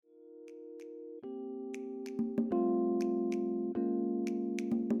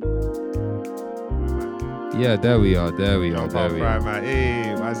Yeah, there we are. Jump off right, man.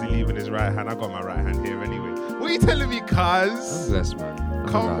 Hey, why is he leaving his right hand? I got my right hand here anyway. What are you telling me, cuz? I'm blessed, man.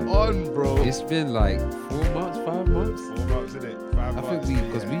 Come on, bro. It's been like 4 months, 5 months. 4 months, isn't it? 5 months.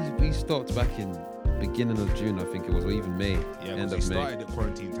 I think we stopped back in beginning of June, I think it was, or even May. Yeah, end because we of started May. at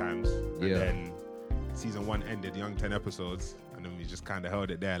quarantine times. And Yeah. then season 1 ended, young 10 episodes. And then we just kind of held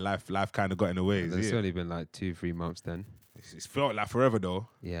it there. Life kind of got in the way. It's only been like 2-3 months then. It's felt like forever, though.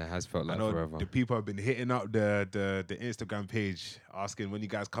 Yeah, it has felt like I know forever. the people have been hitting up the Instagram page asking when you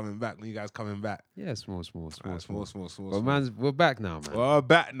guys coming back. Yeah, small. Small. But we're back now, man. We're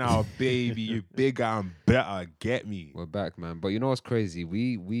back now, baby. You bigger and better. Get me. We're back, man. But you know what's crazy?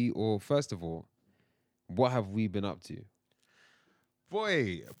 We all, first of all, what have we been up to?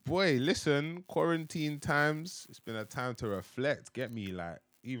 Boy, listen, quarantine times, it's been a time to reflect. Get me, like,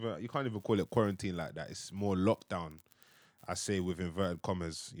 even you can't even call it quarantine like that. It's more lockdown. I say with inverted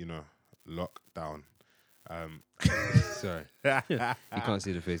commas, lockdown. Sorry. You can't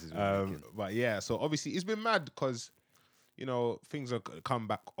see the faces. But yeah, so obviously it's been mad because, things have come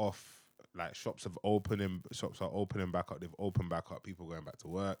back off. Like shops are opening back up. They've opened back up. People going back to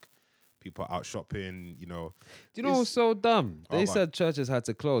work. People out shopping, Do you know what's so dumb? They man. said churches had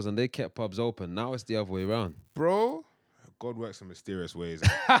to close and they kept pubs open. Now it's the other way around. Bro, God works in mysterious ways.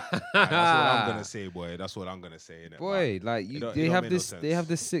 That's what I'm gonna say, boy. That's what I'm gonna say, innit? Boy, like they have this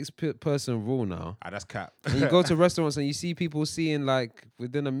 6-person rule now. That's cap. And you go to restaurants and you see people seeing like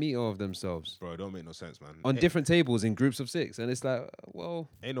within a meter of themselves. Bro, it don't make no sense, man. On different tables in groups of 6, and it's like, well,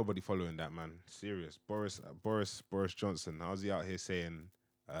 ain't nobody following that, man. Serious. Boris Johnson. How's he out here saying,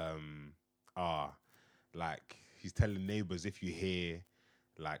 like he's telling neighbors if you hear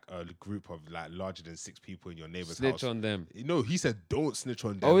like a group of like larger than 6 people in your neighbor's house, snitch on them. He said don't snitch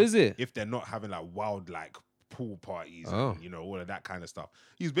on them. Oh, is it? If they're not having like wild like pool parties and all of that kind of stuff.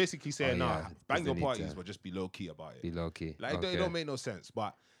 He's basically saying, bang your parties, but just be low key about it. Be low key. Like it don't make no sense.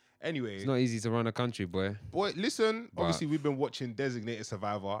 But anyway, it's not easy to run a country, boy. Boy, listen. Obviously, we've been watching Designated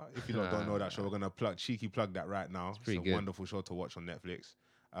Survivor. If you don't know that show, we're gonna cheeky plug that right now. It's a wonderful show to watch on Netflix.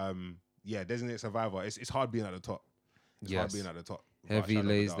 Yeah, Designated Survivor. It's hard being at the top. It's hard being at the top. Heavy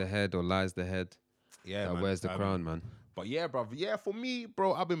lays the head or lies the head. Yeah, that man. wears the crown, man. But yeah, bro. Yeah, for me,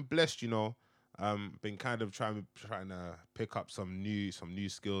 bro, I've been blessed. Been kind of trying to pick up some new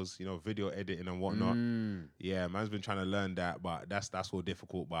skills. Video editing and whatnot. Yeah, man's been trying to learn that, but that's all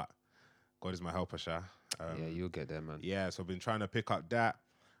difficult. But God is my helper, Sha. Yeah, you'll get there, man. Yeah, so I've been trying to pick up that.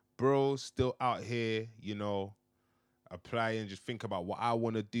 Bro, still out here, applying, just think about what I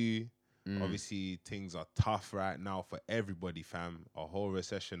want to do. Obviously, things are tough right now for everybody, fam. A whole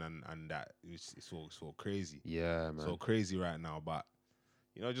recession and that, it's all crazy. Yeah, man. So crazy right now, but,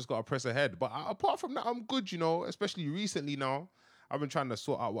 just got to press ahead. But apart from that, I'm good, especially recently now. I've been trying to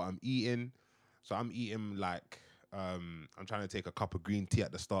sort out what I'm eating. So I'm eating like, I'm trying to take a cup of green tea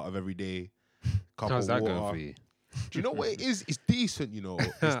at the start of every day. How's that going for you? Do you know what it is? It's decent,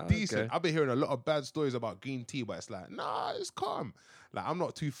 It's decent. Okay. I've been hearing a lot of bad stories about green tea, but it's like, nah, it's calm. Like, I'm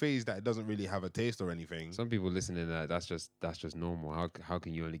not too phased that it doesn't really have a taste or anything. Some people listening to that, that's just normal. How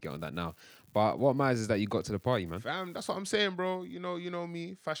can you only get on that now? But what matters is that you got to the party, man. Fam, that's what I'm saying, bro. You know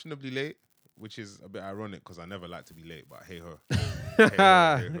me, fashionably late, which is a bit ironic because I never like to be late, but hey ho.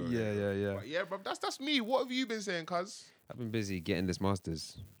 Yeah. But yeah, bro, that's me. What have you been saying, cuz? I've been busy getting this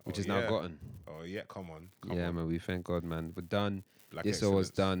masters, which is now gotten. Oh yeah, come on. Man, we thank God, man. We're done. Black This all was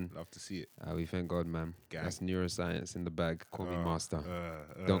done. Love to see it. We thank God, man. Gang. That's neuroscience in the bag. Call me master.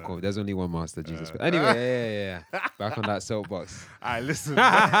 Don't Call me. There's only one master, Jesus Christ. Anyway, yeah. Back on that soapbox. All right, listen.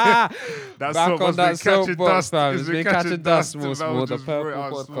 That Back on that soapbox, fam. It's been catching dust, small. The Just Purple throw it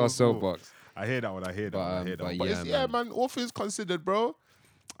out, Podcast small. soapbox. I hear that one. I hear that. But But yeah, yeah, man. All things considered, bro,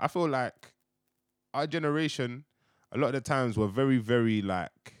 I feel like our generation, a lot of the times, we're very, very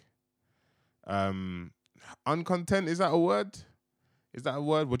like uncontent. Is that a word?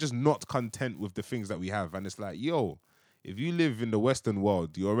 We're just not content with the things that we have. And it's like, yo, if you live in the Western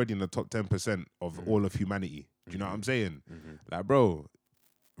world, you're already in the top 10% of all of humanity. Do you know what I'm saying? Like, bro,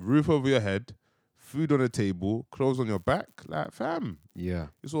 roof over your head, food on the table, clothes on your back. Like, fam. Yeah.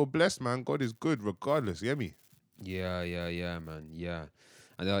 It's all blessed, man. God is good regardless. You get me? Yeah, man. Yeah.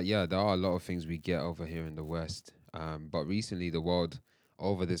 And there are a lot of things we get over here in the West. But recently, the world,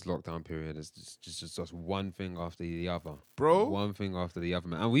 over this lockdown period, is just one thing after the other. Bro. One thing after the other,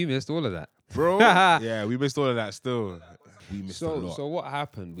 man. And we missed all of that. Bro. Yeah, we missed all of that still. We missed a lot. So what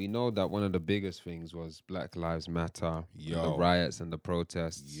happened? We know that one of the biggest things was Black Lives Matter, Yo. the riots and the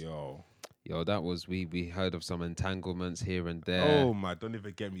protests. Yo, that was, we heard of some entanglements here and there. oh my, don't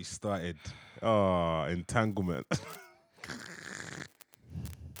even get me started. Oh, entanglement.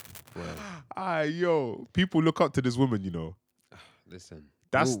 Boy, Yo, people look up to this woman, you know. listen.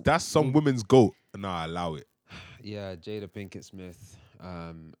 That's some women's goat. Nah, allow it. Yeah, Jada Pinkett Smith,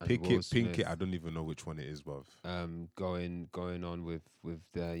 and Pick Will it, pink Smith, it. I don't even know which one it is, bruv. going on with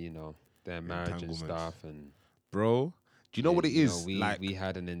their their marriage and Entanglements. stuff, and Bro, do you know what it is? we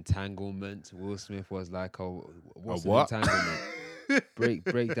had an entanglement. Will Smith was like, "Oh, a what's an what? entanglement?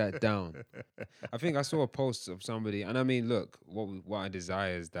 break that down." I think I saw a post of somebody, and I mean, look, what I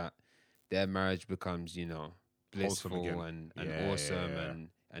desire is that their marriage becomes, Wholesome again. blissful and Yeah, awesome yeah.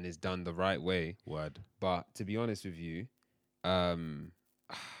 and is done the right way. Word. But to be honest with you, um,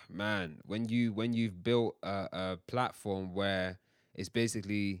 man, when you've built a platform where it's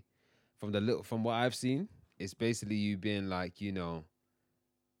basically from what I've seen, it's basically you being like, you're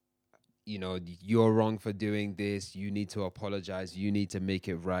wrong for doing this. You need to apologize. You need to make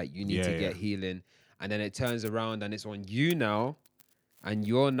it right. You need to Yeah, get healing. And then it turns around and it's on you now. And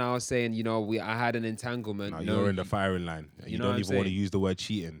you're now saying, I had an entanglement. Now No, you're in the firing line. you You know what don't I'm even want to saying? use the word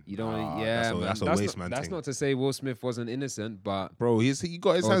cheating. You don't, That's yeah, a, man. that's a That's waste not, man that's thing. not to say Will Smith wasn't innocent, but Bro, he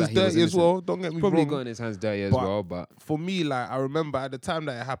got his or hands that he was dirty as innocent. well. Don't get me probably wrong. got in his hands dirty as But well. But for me, like I remember at the time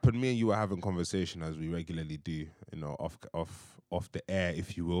that it happened, me and you were having conversation as we regularly do, off the air,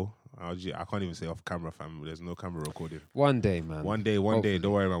 if you will. I can't even say off camera, fam. There's no camera recording. one day, man. One day. Hopefully.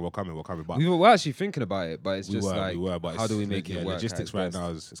 Don't worry, man. We're coming. But we're actually thinking about it, but it's we just were, but how do we make it work? Logistics right now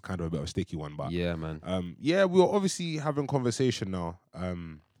is kind of a bit of a sticky one, but Yeah, man. we were obviously having conversation now,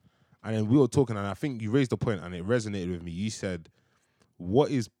 and then we were talking, and I think you raised a point, and it resonated with me. You said, "What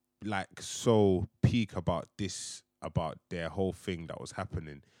is like so peak about their whole thing that was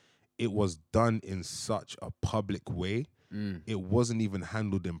happening? It was done in such a public way. It wasn't even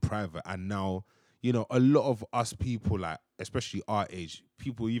handled in private, and now." A lot of us people, like, especially our age,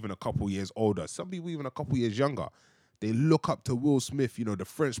 people even a couple years older, some people even a couple years younger, they look up to Will Smith, the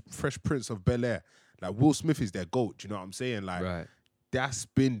Fresh Prince of Bel-Air. Like, Will Smith is their GOAT, do you know what I'm saying? Like, Right. that's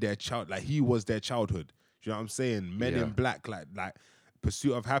been their like, he was their childhood. Do you know what I'm saying? Men in Black, like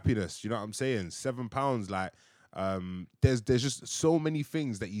Pursuit of Happiness, do you know what I'm saying? 7 pounds, like, there's just so many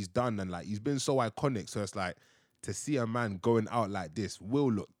things that he's done, and, like, he's been so iconic, so it's like, to see a man going out like this,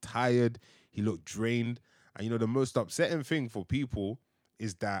 Will looked tired, he looked drained. And, the most upsetting thing for people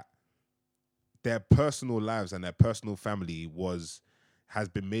is that their personal lives and their personal family has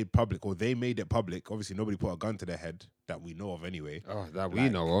been made public, or they made it public. Obviously, nobody put a gun to their head that we know of anyway. Oh, that we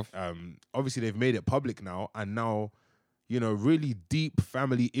know of. Obviously, they've made it public now. And now, really deep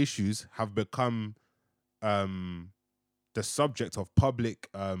family issues have become the subject of public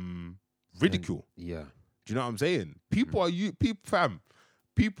ridicule. Yeah. Do you know what I'm saying? People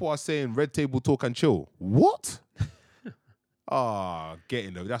are saying red table talk and chill. What?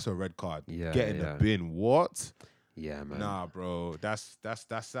 That's a red card. Yeah, Get in the bin. What? Yeah, man. Nah, bro. That's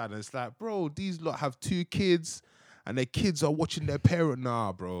sad. And it's like, bro, these lot have 2 kids and their kids are watching their parent.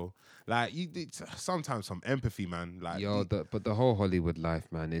 Nah, bro. Like, sometimes some empathy, man. Like, but the whole Hollywood life,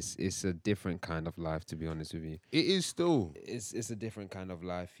 man, it's a different kind of life, to be honest with you. It is still. It's a different kind of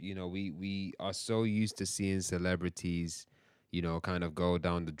life. We are so used to seeing celebrities, kind of go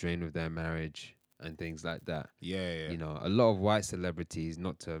down the drain with their marriage and things like that. Yeah. A lot of white celebrities,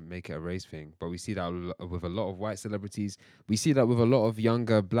 not to make it a race thing, but we see that with a lot of white celebrities. We see that with a lot of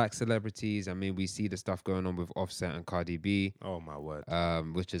younger black celebrities. I mean, we see the stuff going on with Offset and Cardi B. Oh, my word.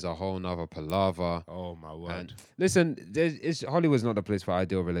 Which is a whole nother palaver. Oh, my word. And listen, Hollywood's not the place for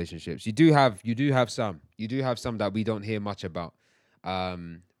ideal relationships. You do have some that we don't hear much about.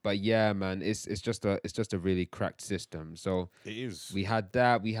 But yeah, man, it's just a really cracked system. So it is. We had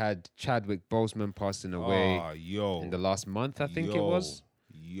that. We had Chadwick Boseman passing away in the last month, I think it was.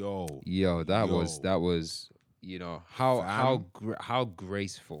 That was how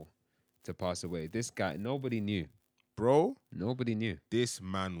graceful to pass away. This guy, nobody knew. Bro, nobody knew. This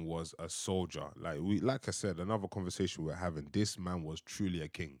man was a soldier. Like I said, another conversation we were having. This man was truly a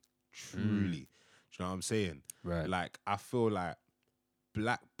king. Truly. Do you know what I'm saying? Right. Like, I feel like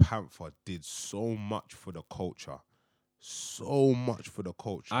Black Panther did so much for the culture. So much for the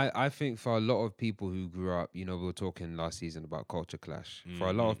culture. I think for a lot of people who grew up, we were talking last season about culture clash. For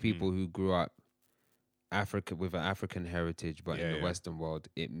a lot of people who grew up with an African heritage, but in the Western world,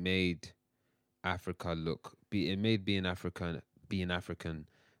 it made Africa being African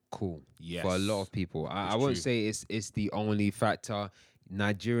cool. Yes. For a lot of people. I won't say it's the only factor.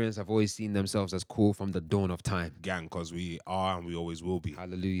 Nigerians have always seen themselves as cool from the dawn of time. Gang, because we are and we always will be.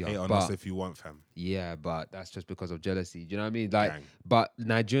 Hallelujah. Hate on us if you want, fam. Yeah, but that's just because of jealousy. Do you know what I mean? Like, Gang. But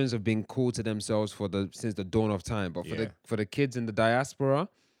Nigerians have been cool to themselves since the dawn of time. But for the kids in the diaspora,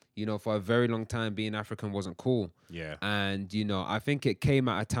 for a very long time, being African wasn't cool. Yeah. And, I think it came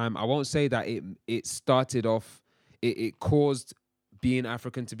at a time, I won't say that it started off, it caused being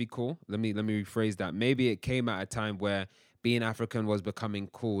African to be cool. Let me rephrase that. Maybe it came at a time where being African was becoming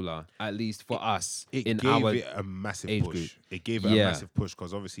cooler, at least for us in gave our it a massive age push. group. It gave it a massive push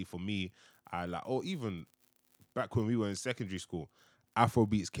because obviously for me, or even back when we were in secondary school,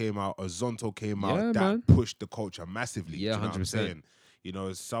 Afrobeats came out, Azonto came out, that man. pushed the culture massively. Yeah, do you know 100%. what I'm saying?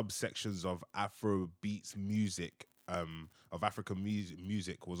 Subsections of Afrobeats music, of African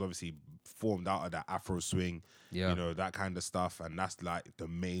music was obviously formed out of that Afro swing, that kind of stuff, and that's like the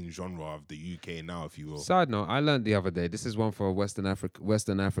main genre of the UK now, if you will. Side note, I learned the other day, this is one for Western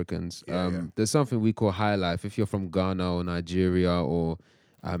Africans. Yeah. There's something we call high life. If you're from Ghana or Nigeria or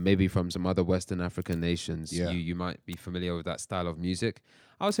maybe from some other Western African nations, you might be familiar with that style of music.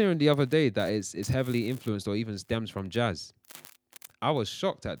 I was hearing the other day that it's heavily influenced or even stems from jazz. I was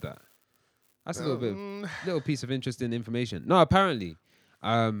shocked at that. That's a little piece of interesting information. No, apparently.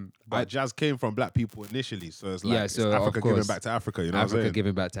 But jazz came from black people initially, so it's like it's Africa giving back to Africa, you know what I'm saying? Africa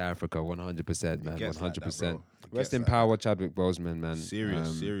giving back to Africa, 100%, man, 100%. Rest in like power, Chadwick Boseman, man.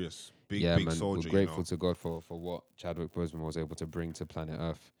 Serious. Big man, soldier, we're grateful to God for what Chadwick Boseman was able to bring to planet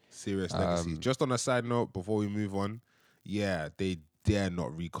Earth. Serious legacy. Just on a side note, before we move on, they dare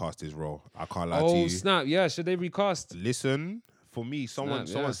not recast his role. I can't lie to you. Oh, snap. Yeah, should they recast? Listen, for me, someone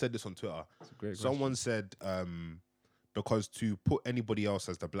said this on Twitter. Someone said, because to put anybody else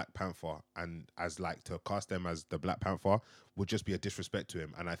as the Black Panther and as like to cast them as the Black Panther would just be a disrespect to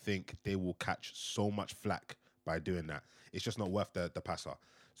him. And I think they will catch so much flack by doing that. It's just not worth the passer.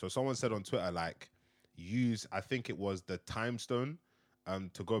 So someone said on Twitter, like, I think it was the time stone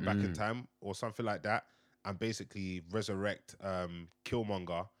to go back in time or something like that, and basically resurrect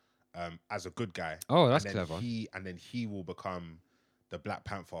Killmonger as a good guy. Oh, that's clever. And then he will become the Black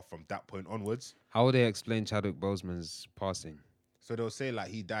Panther from that point onwards. How will they explain Chadwick Boseman's passing? So they'll say like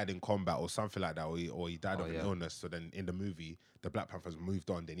he died in combat or something like that, or he died of an illness. So then in the movie, the Black Panther's moved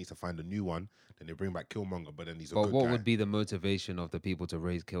on. They need to find a new one. Then they bring back Killmonger, but then he's a good guy. But what would be the motivation of the people to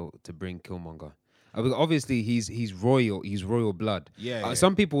bring Killmonger? Obviously, he's royal. He's royal blood. Yeah.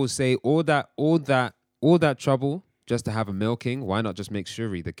 Some people will say all that trouble just to have a male king. Why not just make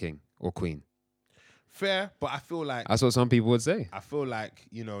Shuri the king or queen? Fair, but I feel like that's what some people would say. I feel like,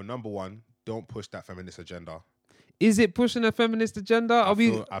 number one, don't push that feminist agenda. Is it pushing a feminist agenda? I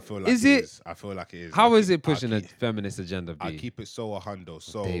feel like is it? I feel like it is. How is it pushing a feminist agenda? I keep it so 100.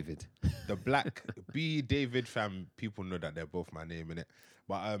 So David, the black David fam, people know that they're both my name in it.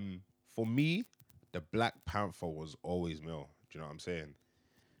 But for me, the Black Panther was always male. Do you know what I'm saying?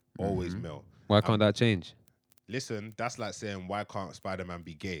 Always male. Why can't that change? Listen, that's like saying, why can't Spider-Man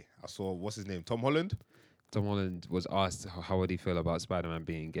be gay? I saw, what's his name? Tom Holland? Tom Holland was asked how would he feel about Spider-Man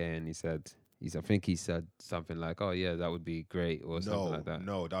being gay, and he said something like, oh yeah, that would be great, or something like that.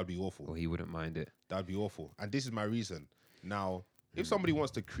 No, that would be awful. Or he wouldn't mind it. That would be awful. And this is my reason. Now, if somebody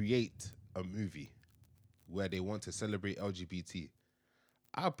wants to create a movie where they want to celebrate LGBT,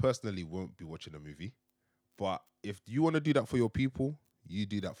 I personally won't be watching the movie. But if you want to do that for your people, you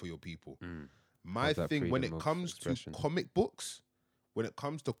do that for your people. My thing when it comes to comic books,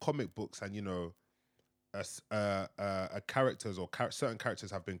 and characters or certain characters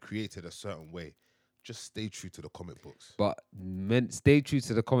have been created a certain way, just stay true to the comic books. But stay true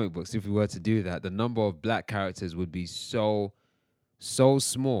to the comic books. If we were to do that, the number of black characters would be so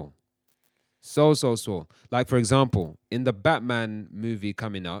small. So small. Like, for example, in the Batman movie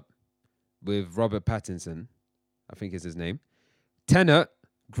coming up with Robert Pattinson, I think is his name, Tenet,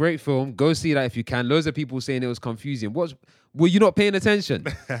 great film. Go see that if you can. Loads of people saying it was confusing. Were you not paying attention?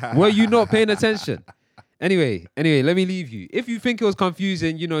 Were you not paying attention? Anyway, let me leave you. If you think it was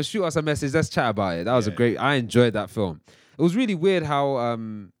confusing, shoot us a message. Let's chat about it. That was I enjoyed that film. It was really weird how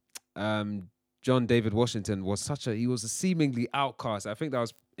John David Washington was he was a seemingly outcast. I think that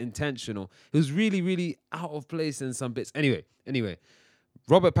was intentional. It was really, really out of place in some bits. Anyway,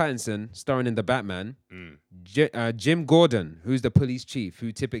 Robert Pattinson, starring in The Batman, Jim Gordon, who's the police chief,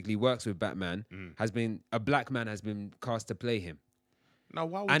 who typically works with Batman, a black man has been cast to play him. Now,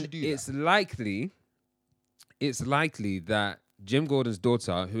 why would you do that? It's likely that Jim Gordon's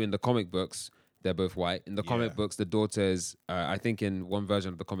daughter, who in the comic books, they're both white. In the comic books, the daughter is, I think in one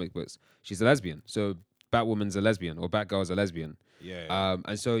version of the comic books, she's a lesbian. So Batwoman's a lesbian or Batgirl's a lesbian. Yeah.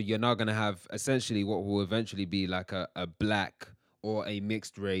 And so you're now going to have essentially what will eventually be like a black or a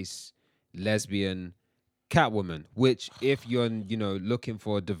mixed race lesbian Catwoman, which if you're, looking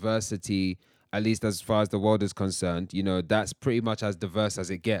for diversity at least as far as the world is concerned, you know, that's pretty much as diverse as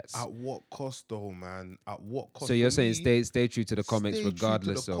it gets. At what cost, though, man? At what cost? So you're saying stay true to the comics, stay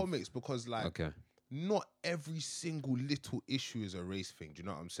regardless true to the of comics, because like, okay, not every single little issue is a race thing. Do you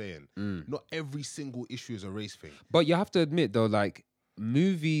know what I'm saying? Not every single issue is a race thing. But you have to admit though, like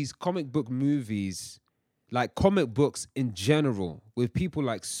movies, comic book movies, like comic books in general, with people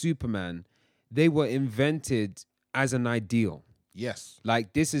like Superman, they were invented as an ideal. Yes.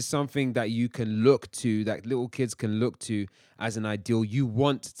 Like this is something that you can look to, that little kids can look to as an ideal. You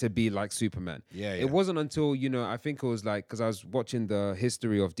want to be like Superman. Yeah. It wasn't until, you know, I think it was like, because I was watching the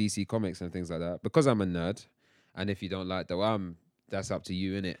history of DC Comics and things like that, because I'm a nerd. And if you don't like that, that's up to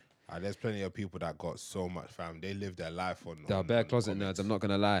you, innit? There's plenty of people that got so much, fam. They live their life on. They're bare closet nerds, I'm not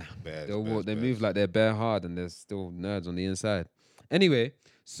going to lie. They move like they're bare hard and they're still nerds on the inside. Anyway,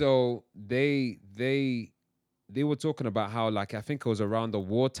 so they were talking about how, like, I think it was around the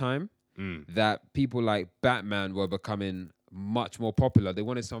wartime that people like Batman were becoming much more popular. They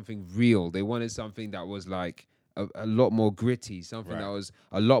wanted something real. They wanted something that was like a lot more gritty, something that was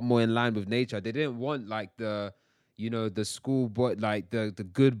a lot more in line with nature. They didn't want like the, you know, the schoolboy, like the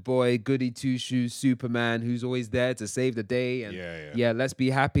good boy, goody two shoes Superman who's always there to save the day and let's be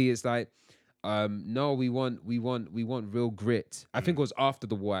happy. It's like, no, we want real grit. I think it was after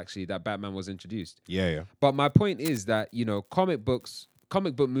the war actually that Batman was introduced. Yeah. But my point is that, you know, comic book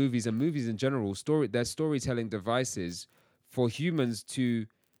movies and movies in general, they're storytelling devices for humans to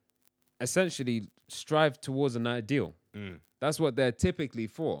essentially strive towards an ideal. That's what they're typically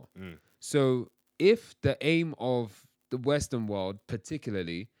for. So if the aim of the Western world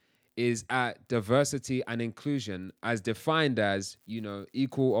particularly is at diversity and inclusion as defined as, you know,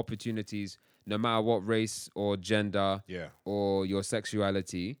 equal opportunities, no matter what race or gender or your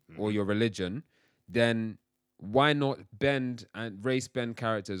sexuality or your religion, then why not bend and race bend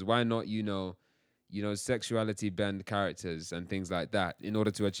characters? Why not, you know, sexuality bend characters and things like that in order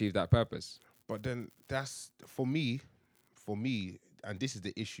to achieve that purpose? But then that's for me, and this is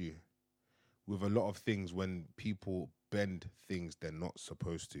the issue with a lot of things when people bend things they're not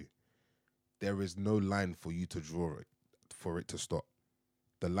supposed to. There is no line for you to draw it for it to stop.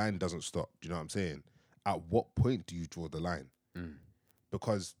 The line doesn't stop. Do you know what I'm saying? At what point do you draw the line?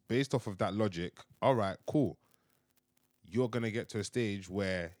 Because based off of that logic, all right, cool. You're going to get to a stage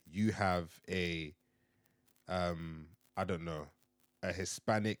where you have a, I don't know, a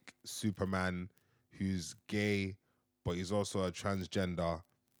Hispanic Superman who's gay, but he's also a transgender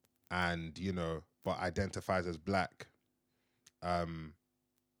and, you know, but identifies as black.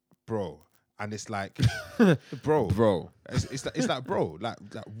 Bro. And it's like, bro. It's like, bro, like,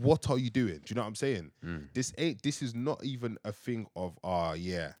 what are you doing? Do you know what I'm saying? This is not even a thing of,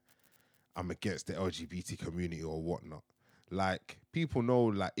 I'm against the LGBT community or whatnot. Like, people know,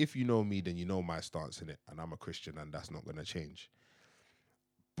 like, if you know me, then you know my stance in it. And I'm a Christian and that's not going to change.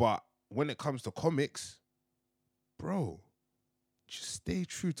 But when it comes to comics, bro, just stay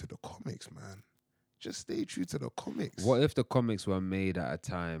true to the comics, man. Just stay true to the comics. What if the comics were made at a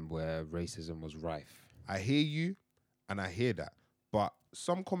time where racism was rife? I hear you, and I hear that. But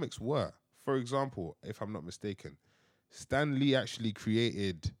some comics were. For example, if I'm not mistaken, Stan Lee actually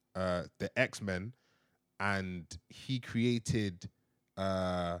created the X-Men, and he created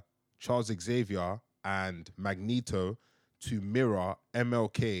Charles Xavier and Magneto to mirror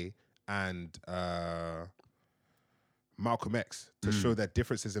MLK and Malcolm X to show their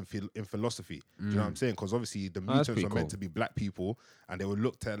differences in philosophy. Do you know what I'm saying? Because obviously the mutants are meant to be black people, and they were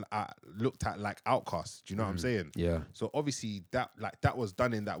looked at like outcasts. Do you know what I'm saying? Yeah. So obviously that was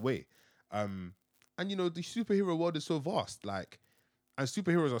done in that way. And you know, the superhero world is so vast, like, and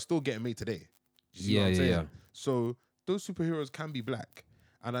superheroes are still getting made today. You see what I'm saying? Yeah. So those superheroes can be black,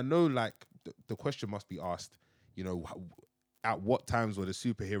 and I know, like, the question must be asked. You know, at what times were the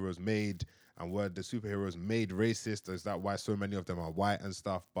superheroes made? And were the superheroes made racist? Is that why so many of them are white and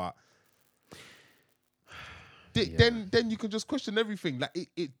stuff? But then you can just question everything. Like,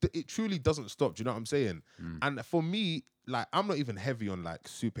 it truly doesn't stop. Do you know what I'm saying? And for me, like, I'm not even heavy on like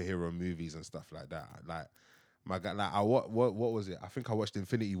superhero movies and stuff like that. Like, my God, like, what was it? I think I watched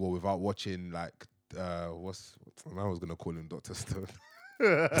Infinity War without watching, like, I was gonna call him Dr. Stone.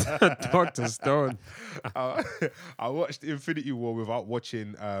 Dr. Stone. I watched Infinity War without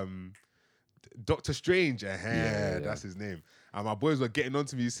watching Doctor Strange. That's his name. And my boys were getting on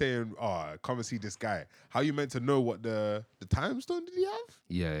to me saying, come and see this guy. How you meant to know what the time stone did he have?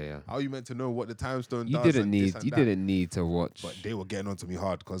 Yeah. How you meant to know what the time stone you does? Didn't need to watch. But they were getting on to me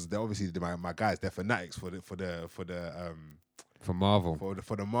hard because they're obviously my guys, they're fanatics for the For Marvel.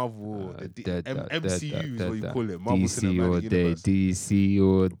 For the Marvel, Dead, MCU is what you dead. call it. Marvel DC all Cinematic day. Universe. DC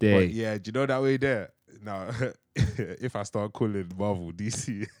all day. But yeah, do you know that way there? Now, if I start calling Marvel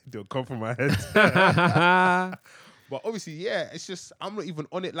DC, they'll come from my head. But obviously, yeah, it's just, I'm not even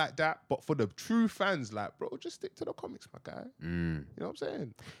on it like that. But for the true fans, like, bro, just stick to the comics, my guy. You know what I'm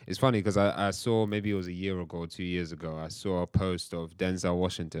saying? It's funny because I saw, maybe it was a year ago or 2 years ago, I saw a post of Denzel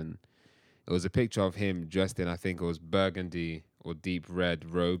Washington. It was a picture of him dressed in, I think it was burgundy or deep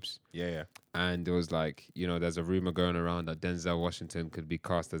red robes. Yeah. And it was like, there's a rumor going around that Denzel Washington could be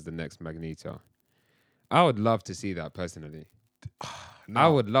cast as the next Magneto. I would love to see that personally. I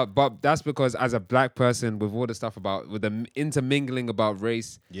would love, but that's because as a black person, with all the stuff with the intermingling about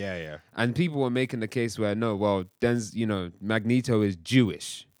race, and people were making the case where Magneto is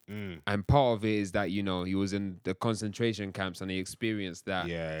Jewish, and part of it is that he was in the concentration camps and he experienced that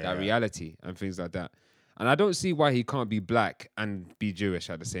reality and things like that. And I don't see why he can't be black and be Jewish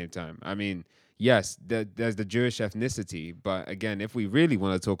at the same time. I mean, yes, there's the Jewish ethnicity, but again, if we really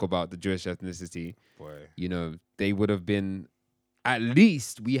want to talk about the Jewish ethnicity, they would have been.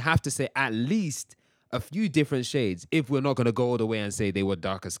 We have to say at least a few different shades if we're not going to go all the way and say they were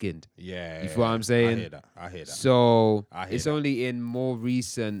darker skinned. You feel what I'm saying? I hear that. So it's only in more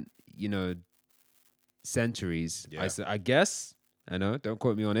recent, centuries, I guess, I know, don't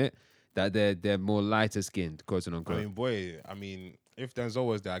quote me on it, that they're more lighter skinned, quote unquote. I mean, if Denzel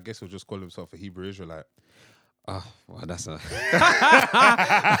was there, I guess he'll just call himself a Hebrew Israelite. Oh, well, that's a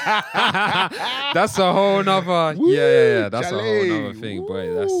that's a whole nother. Yeah. That's a whole nother thing,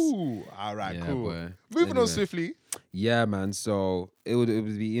 boy. That's all right, cool. Boy. Moving on swiftly. Yeah, man. So it would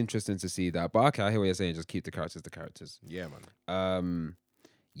be interesting to see that. But okay, I hear what you're saying. Just keep the characters. Yeah, man.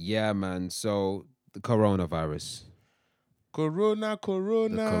 Yeah, man. So the coronavirus. The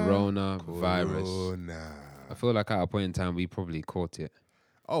coronavirus. I feel like at a point in time we probably caught it.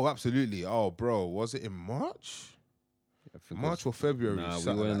 Oh, absolutely. Oh, bro, was it in March? March or February? Nah,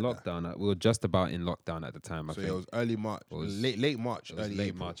 we were in lockdown. We were just about in lockdown at the time. I think it was early March, late March, early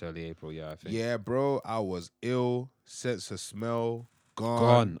April. Yeah, I think. Yeah, bro, I was ill. Sense of smell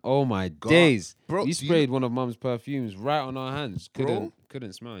gone. Oh my days, bro! You sprayed one of Mum's perfumes right on our hands. Couldn't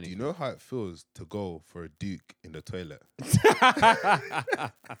smell anything. Do you know how it feels to go for a Duke in the toilet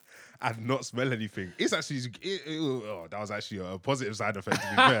and not smell anything? It's actually that was actually a positive side effect, to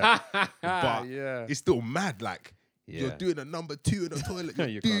be fair. But it's still mad. Like you're doing a number 2 in the toilet,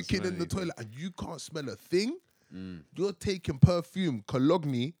 you're duking in the toilet, and you can't smell a thing. You're taking perfume,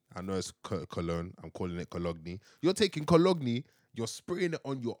 cologne. I know it's cologne. I'm calling it cologne. You're taking cologne. You're spraying it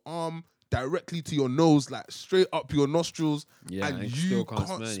on your arm directly to your nose, like straight up your nostrils, and you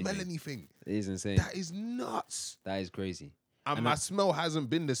can't smell anything. It is insane. That is nuts. That is crazy. And my smell hasn't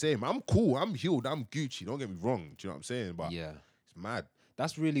been the same. I'm cool. I'm healed. I'm Gucci. Don't get me wrong. Do you know what I'm saying? But it's mad.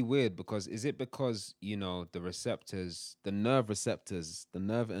 That's really weird because is it because, the receptors, the nerve receptors, the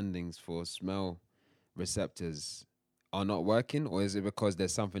nerve endings for smell receptors are not working, or is it because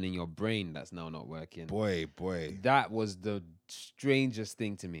there's something in your brain that's now not working? Boy. That was the strangest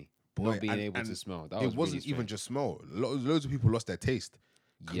thing to me. Not being able to smell. It wasn't even just smell. Loads of people lost their taste.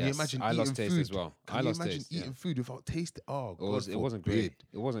 Can you imagine I lost taste food? as well. Can you imagine eating food without taste? Oh, it wasn't great.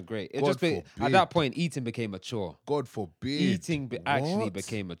 It wasn't great. At that point, eating became a chore. God forbid. Eating actually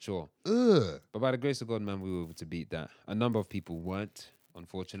became a chore. But by the grace of God, man, we were able to beat that. A number of people weren't,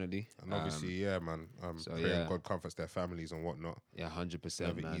 unfortunately. And obviously, man. Praying God comforts their families and whatnot. Yeah,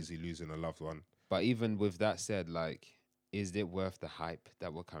 100%. Never easy losing a loved one. But even with that said, like, is it worth the hype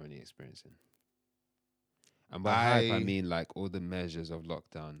that we're currently experiencing? And by hype, I mean like all the measures of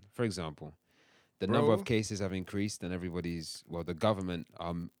lockdown. For example, the number of cases have increased and the government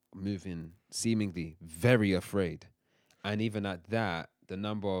are moving seemingly very afraid. And even at that, they're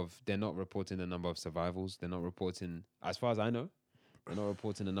not reporting the number of survivals. They're not reporting, as far as I know, they're not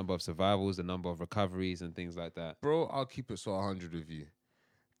reporting the number of survivals, the number of recoveries and things like that. Bro, I'll keep it so 100 with you.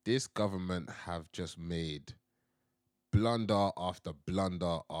 This government have just made blunder after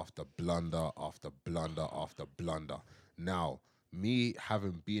blunder after blunder after blunder after blunder. Now, me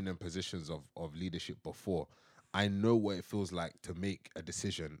having been in positions of leadership before, I know what it feels like to make a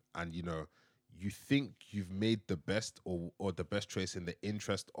decision and, you think you've made the best or the best choice in the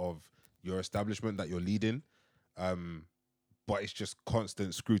interest of your establishment that you're leading, but it's just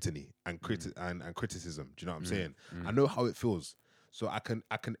constant scrutiny and criticism. Do you know what I'm saying? I know how it feels. So I can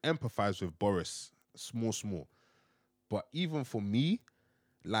empathize with Boris, small. But even for me,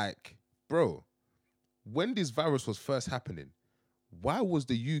 like, bro, when this virus was first happening, why was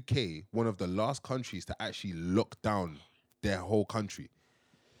the UK one of the last countries to actually lock down their whole country?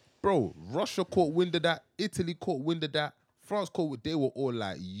 Bro, Russia caught wind of that. Italy caught wind of that. France called, they were all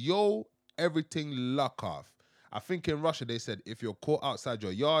like, yo, everything luck off. I think in Russia, they said, if you're caught outside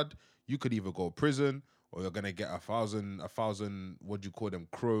your yard, you could either go to prison or you're going to get 1,000, what do you call them?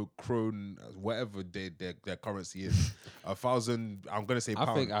 Krone, whatever their currency is. 1,000, I'm going to say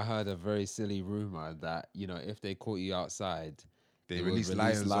pound. I think I heard a very silly rumor that, you know, if they caught you outside, they release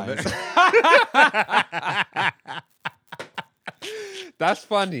lions. On it. That's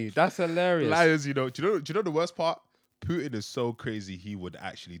funny. That's hilarious. Lions, do you know the worst part? Putin is so crazy, he would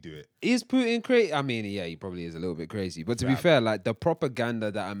actually do it. Is Putin crazy? I mean, yeah, he probably is a little bit crazy. But to be fair, like the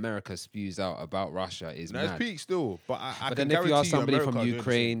propaganda that America spews out about Russia is mad. It's peak still. But but then if you ask somebody from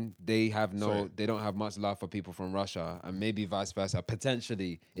Ukraine, they don't have much love for people from Russia, and maybe vice versa.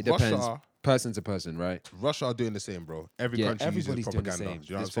 Potentially, it depends person to person, right? Russia are doing the same, bro. Everybody's uses propaganda. Doing the same. Do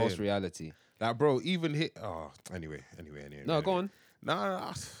you know what I'm saying? False reality. Like, bro, even hit. Oh, anyway. No, go on.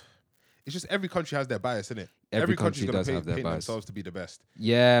 Nah. It's just every country has their bias, innit? Every country country's does have their paint bias. themselves to be the best.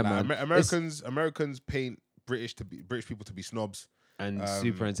 Yeah, like, man. Americans paint British people to be snobs and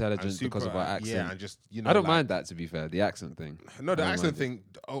super intelligent because of our accent. Yeah, and just I don't mind that, to be fair. The accent thing. No, the accent thing.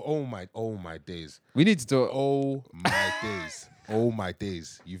 Oh my days. We need to talk. Oh my days. Oh my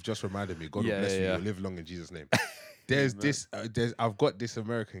days. You've just reminded me. God bless you. Live long in Jesus' name. There's this. I've got this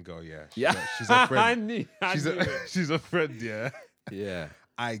American girl. Yeah. She's a friend. She's a friend. Yeah. Yeah.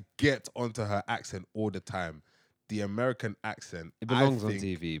 I get onto her accent all the time. The American accent. It belongs on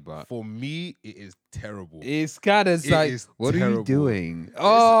TV, but for me, it is terrible. It's kind of like, what are you doing?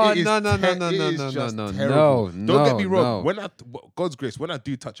 Oh, no. Don't get me wrong. When God's grace, when I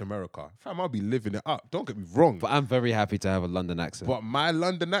do touch America, fam, I'll be living it up. Don't get me wrong. But I'm very happy to have a London accent. But my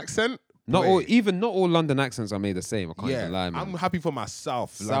London accent. Not all London accents are made the same. I can't even lie, man. I'm happy for my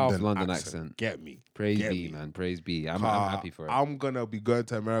South London accent. Get me. Praise be, man. Praise be. I'm happy for it. I'm gonna be going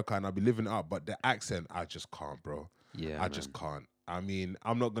to America and I'll be living it up, but the accent, I just can't, bro. Yeah, I just can't. I mean,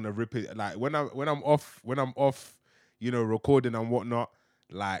 I'm not gonna rip it. Like when I'm off, recording and whatnot.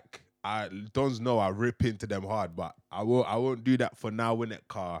 Like Dons know I rip into them hard, but I won't do that for now in that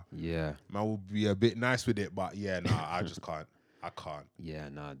car. Yeah, man, will be a bit nice with it, but yeah, nah, I just can't. I can't. Yeah,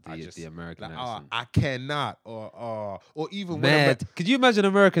 nah, the American like, accent. I cannot. Or even mad. When Could you imagine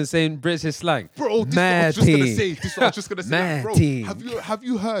Americans saying British slang? Bro, this mad is what I was just gonna say. Mad like, bro, have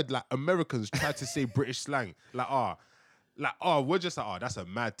you heard like Americans try to say British slang? We're just like, that's a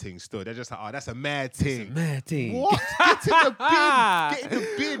mad thing still. They're just like, that's a mad thing. It's a mad thing. What? Get in the bin. Get in the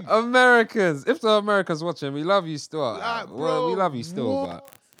bin. Americans. If the Americans watching, we love you still. Bro, we love you still,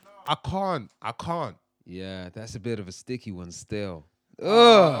 what? But I can't. Yeah, that's a bit of a sticky one still.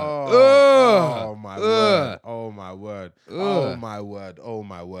 Oh my word. Oh my word. Oh my word. Oh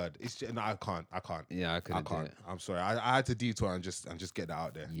my word. It's just, no, I can't. Yeah, I couldn't do it. I'm sorry. I had to detour and just get that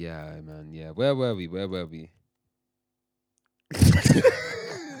out there. Yeah, man. Yeah. Where were we?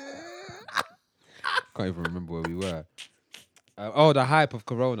 Can't even remember where we were. The hype of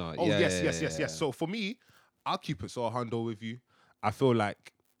Corona. Oh, yes. So for me, I'll keep it so handle with you. I feel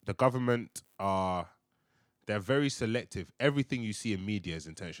like the government they're very selective. Everything you see in media is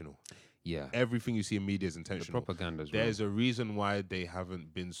intentional. Yeah. Everything you see in media is intentional. The propaganda as well. There's a reason why they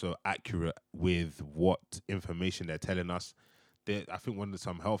haven't been so accurate with what information they're telling us. I think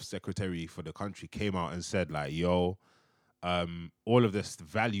some health secretary for the country came out and said like, yo, all of this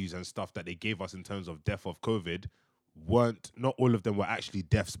values and stuff that they gave us in terms of death of COVID not all of them were actually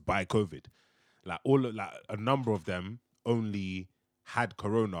deaths by COVID. Like a number of them only had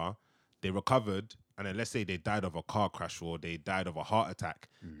Corona, they recovered, and then let's say they died of a car crash or they died of a heart attack,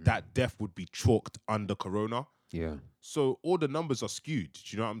 that death would be chalked under Corona. Yeah. So all the numbers are skewed. Do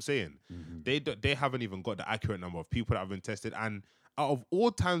you know what I'm saying? They haven't even got the accurate number of people that have been tested. And out of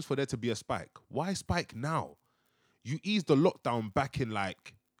all times for there to be a spike, why spike now? You eased the lockdown back in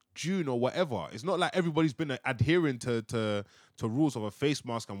like June or whatever. It's not like everybody's been adhering to rules of a face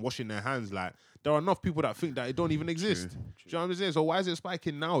mask and washing their hands. Like there are enough people that think that it don't even exist. True. Do you know what I'm saying? So why is it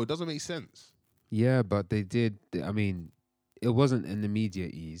spiking now? It doesn't make sense. Yeah, but they did. I mean, it wasn't an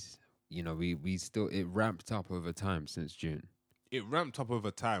immediate ease. You know, it ramped up over time since June. It ramped up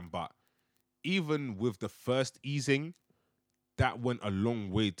over time, but even with the first easing, that went a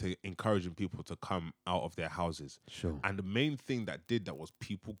long way to encouraging people to come out of their houses. Sure. And the main thing that did that was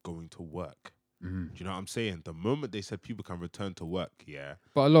people going to work. Do you know what I'm saying? The moment they said people can return to work, yeah.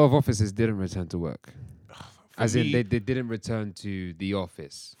 But a lot of offices didn't return to work. As in, they didn't return to the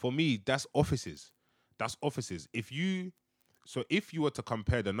office. For me, that's offices. That's offices. If you were to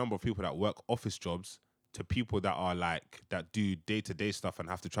compare the number of people that work office jobs to people that are like, that do day-to-day stuff and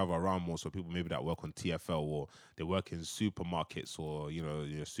have to travel around more, so people maybe that work on TFL or they work in supermarkets or, you know,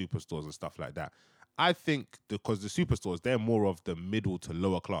 superstores and stuff like that, I think because the superstores, they're more of the middle to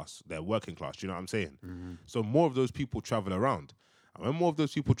lower class. They're working class. Do you know what I'm saying? Mm-hmm. So more of those people travel around. And when more of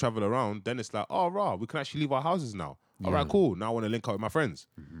those people travel around, then it's like, oh, rah, we can actually leave our houses now. All right, cool. Now I want to link up with my friends.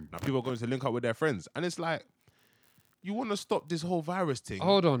 Mm-hmm. Now people are going to link up with their friends. And it's like, you want to stop this whole virus thing.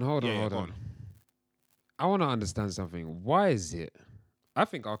 Hold on. I want to understand something. Why is it? I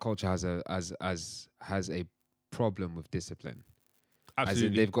think our culture has a problem with discipline. Absolutely.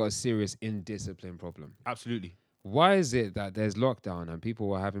 As in they've got a serious indiscipline problem. Absolutely. Why is it that there's lockdown and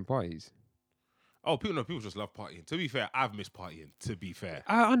people are having parties? Oh, people just love partying. To be fair, I've missed partying, to be fair.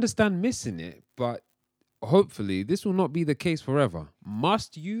 I understand missing it, but hopefully this will not be the case forever.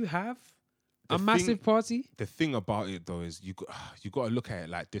 Must you have a massive party? The thing about it, though, is you got to look at it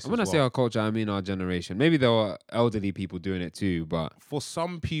like this. And when I say our culture, I mean our generation. Maybe there are elderly people doing it too, but... For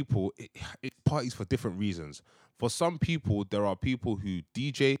some people, it parties for different reasons. For some people, there are people who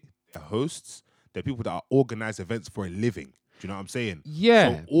DJ, they're hosts. There are people that are organize events for a living. Do you know what I'm saying?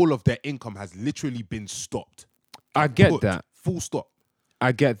 Yeah. So all of their income has literally been stopped. I get that. Full stop.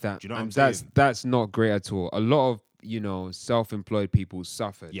 I get that. Do you know what I'm saying? That's not great at all. A lot of, self-employed people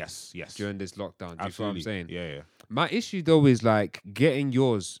suffered. Yes. During this lockdown. Do you feel what I'm saying? Yeah. My issue, though, is like getting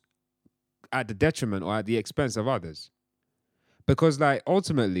yours at the detriment or at the expense of others. Because, like,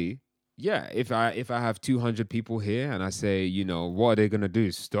 ultimately... Yeah, if I have 200 people here and I say, what are they gonna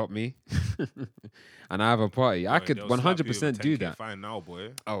do? Stop me? And I have a party, I could 100% do that. Fine now,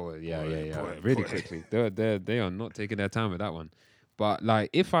 boy. Oh yeah. Boy, really quickly. They are not taking their time with that one. But like,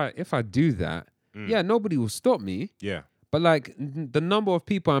 if I do that, nobody will stop me. Yeah. But like, the number of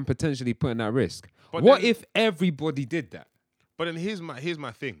people I'm potentially putting at risk. But what if everybody did that? But then here's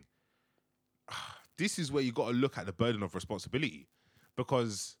my thing. This is where you got to look at the burden of responsibility,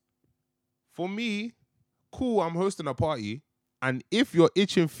 because. For me, cool, I'm hosting a party, and if your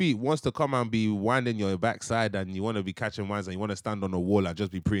itching feet wants to come and be winding your backside and you want to be catching wines and you want to stand on the wall and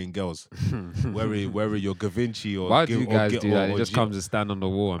just be preying girls, wearing your Da Vinci or... Why do you guys do that? It just comes to stand on the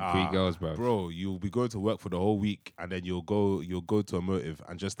wall and pre girls, bro. Bro, you'll be going to work for the whole week and then you'll go to a motive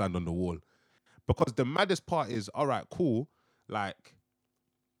and just stand on the wall. Because the maddest part is, all right, cool, like...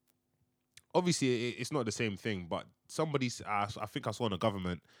 Obviously, it's not the same thing, but I think I saw in the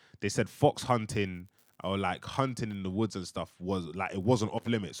government, they said fox hunting or like hunting in the woods and stuff was like, it wasn't off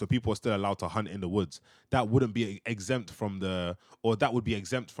limits. So people are still allowed to hunt in the woods. That wouldn't be exempt from that would be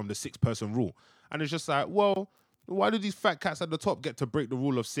exempt from the 6-person rule. And it's just like, well, why do these fat cats at the top get to break the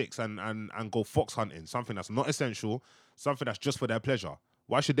rule of 6 and go fox hunting? Something that's not essential, something that's just for their pleasure.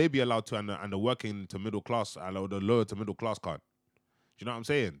 Why should they be allowed to and the working to middle class or the lower to middle class can't? Do you know what I'm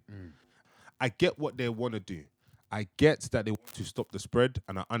saying? I get what they want to do. I get that they want to stop the spread,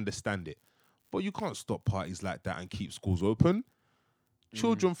 and I understand it. But you can't stop parties like that and keep schools open.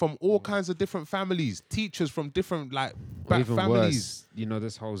 Children from all kinds of different families, teachers from different back families. Worse,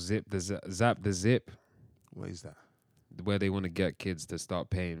 this whole zap the zip. What is that? Where they want to get kids to start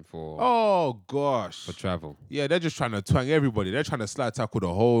paying for. Oh gosh. For travel. Yeah, they're just trying to twang everybody. They're trying to slide tackle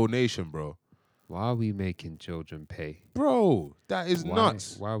the whole nation, bro. Why are we making children pay? Bro, that is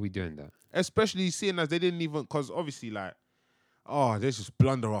nuts. Why are we doing that? Especially seeing as they didn't even, because obviously there's just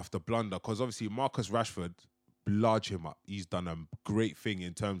blunder after blunder. Because obviously Marcus Rashford, large him up. He's done a great thing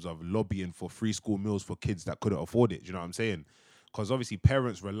in terms of lobbying for free school meals for kids that couldn't afford it. Do you know what I'm saying? Because obviously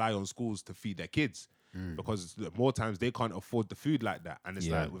parents rely on schools to feed their kids. Because more times they can't afford the food like that. And it's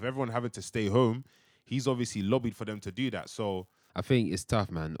like, with everyone having to stay home, he's obviously lobbied for them to do that. So I think it's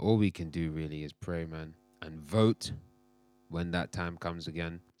tough, man. All we can do really is pray, man, and vote when that time comes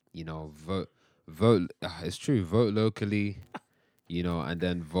again. Vote. It's true. Vote locally, and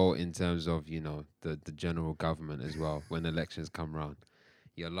then vote in terms of, the general government as well when elections come around.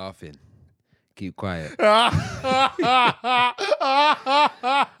 You're laughing. Keep quiet.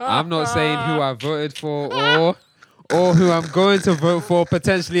 I'm not saying who I voted for or who I'm going to vote for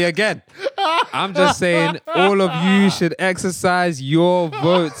potentially again. I'm just saying all of you should exercise your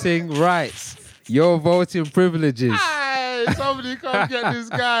voting rights, your voting privileges. Somebody come get this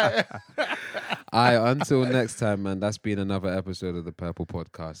guy. Until next time, man. That's been another episode of the Purple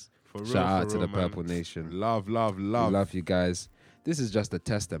Podcast. Shout out to the Purple Nation. Love. We love you guys. This is just a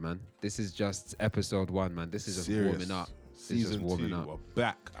tester, man. This is just episode 1, man. This is just warming up. Season 2, we're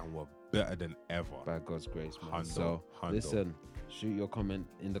back and we're better than ever. By God's grace, man. Listen, shoot your comment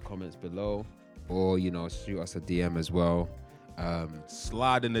in the comments below, or shoot us a DM as well.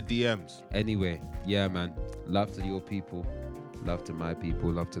 Slide in the DMs. Anyway, yeah, man. Love to your people. Love to my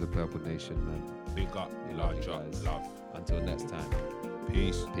people. Love to the Purple Nation, man. Big up. Large up. Love. Until next time.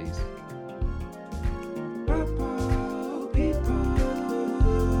 Peace. Peace.